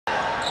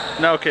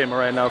Now, okay,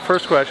 Moriah, now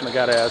first question I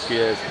got to ask you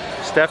is,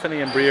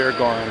 Stephanie and Bree are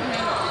gone,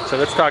 so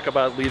let's talk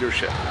about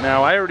leadership.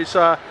 Now, I already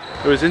saw,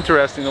 it was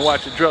interesting to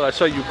watch the drill. I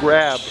saw you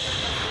grab,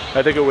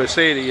 I think it was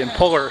Sadie, and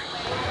pull her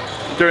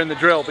during the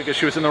drill because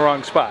she was in the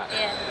wrong spot.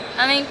 Yeah,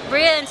 I mean,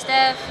 Bria and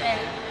Steph,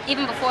 and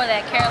even before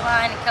that,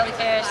 Caroline and Kelly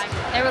Ferris,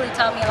 they really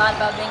taught me a lot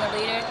about being a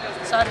leader.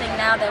 So I think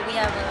now that we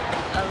have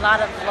a lot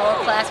of lower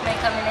classmen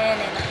coming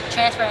in and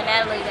transferring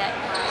Natalie, that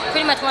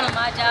pretty much one of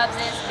my jobs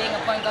is, being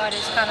a point guard,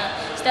 is kind of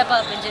step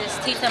up and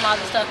just teach them all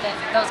the stuff that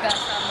those guys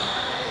taught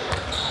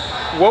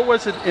me. What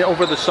was it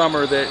over the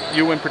summer that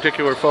you in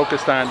particular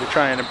focused on to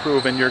try and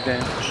improve in your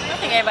game? I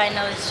think everybody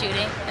knows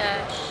shooting.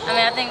 I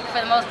mean, I think for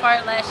the most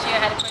part last year I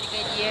had a pretty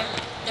good year.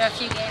 There are a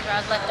few games where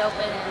I was left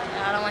open,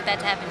 and I don't want that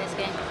to happen this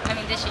game. I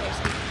mean, this year.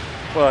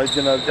 Well,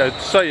 you know, I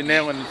saw you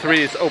nailing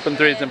threes, open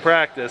threes in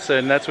practice,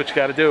 and that's what you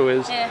got to do.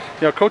 Is you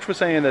know, Coach was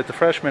saying that the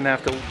freshmen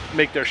have to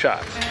make their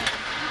shots.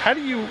 How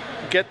do you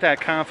get that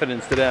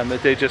confidence to them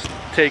that they just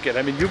take it?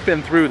 I mean, you've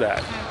been through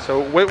that. So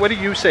what do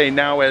you say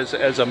now as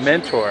a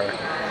mentor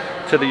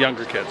to the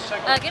younger kids?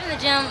 Get in the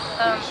gym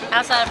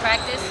outside of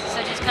practice,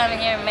 so just coming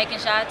here and making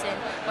shots, and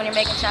when you're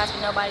making shots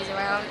when nobody's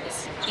around,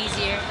 it's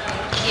easier,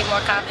 and you get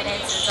more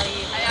confidence, and so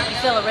you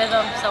feel a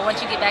rhythm, so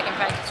once you get back in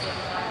practice, you'll be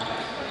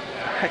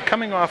fine.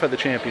 Coming off of the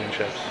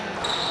championships,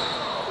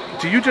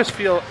 do you just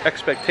feel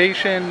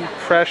expectation,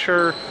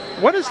 pressure?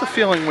 What is the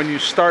feeling when you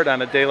start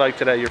on a day like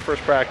today, your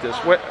first practice?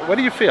 What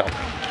do you feel?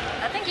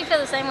 I think you feel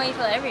the same way you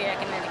feel every year at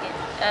Connecticut.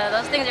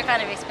 Those things are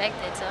kind of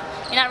expected, so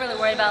you're not really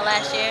worried about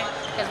last year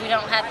because we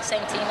don't have the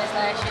same team as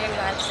last year. We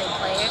don't have the same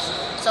players,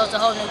 so it's a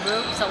whole new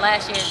group. So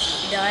last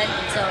year's done,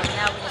 so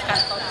now we're just kind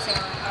of focusing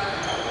on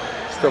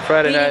still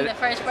Friday night.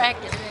 The first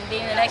practice and then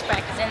being the next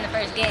practice and the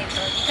first game. So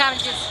you kind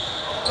of just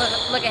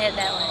look ahead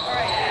that way.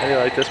 How do you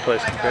like this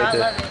place compared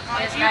to? I love it.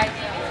 It's nice.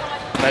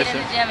 Get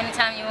in the gym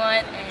anytime you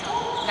want and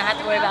not have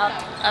to worry about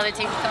other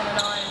teams coming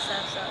on and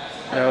stuff. So.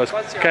 You know,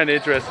 it's kind of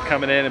interesting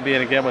coming in and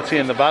being again with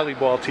seeing the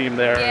volleyball team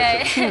there.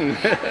 Yeah.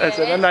 I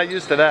said, I'm not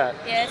used to that.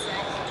 Yeah, it's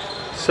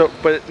nice. So,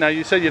 but now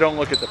you said you don't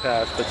look at the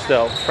past, but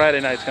still,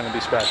 Friday night's going to be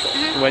special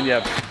when you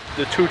have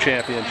the 2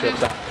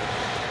 championships on.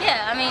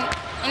 Yeah, I mean,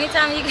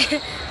 anytime you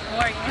get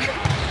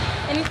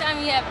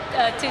anytime you have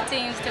 2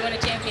 teams to win a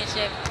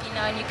championship, you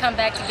know, and you come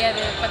back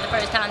together for the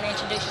first time to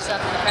introduce yourself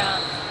to the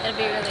crowd, it'll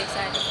be really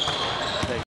exciting.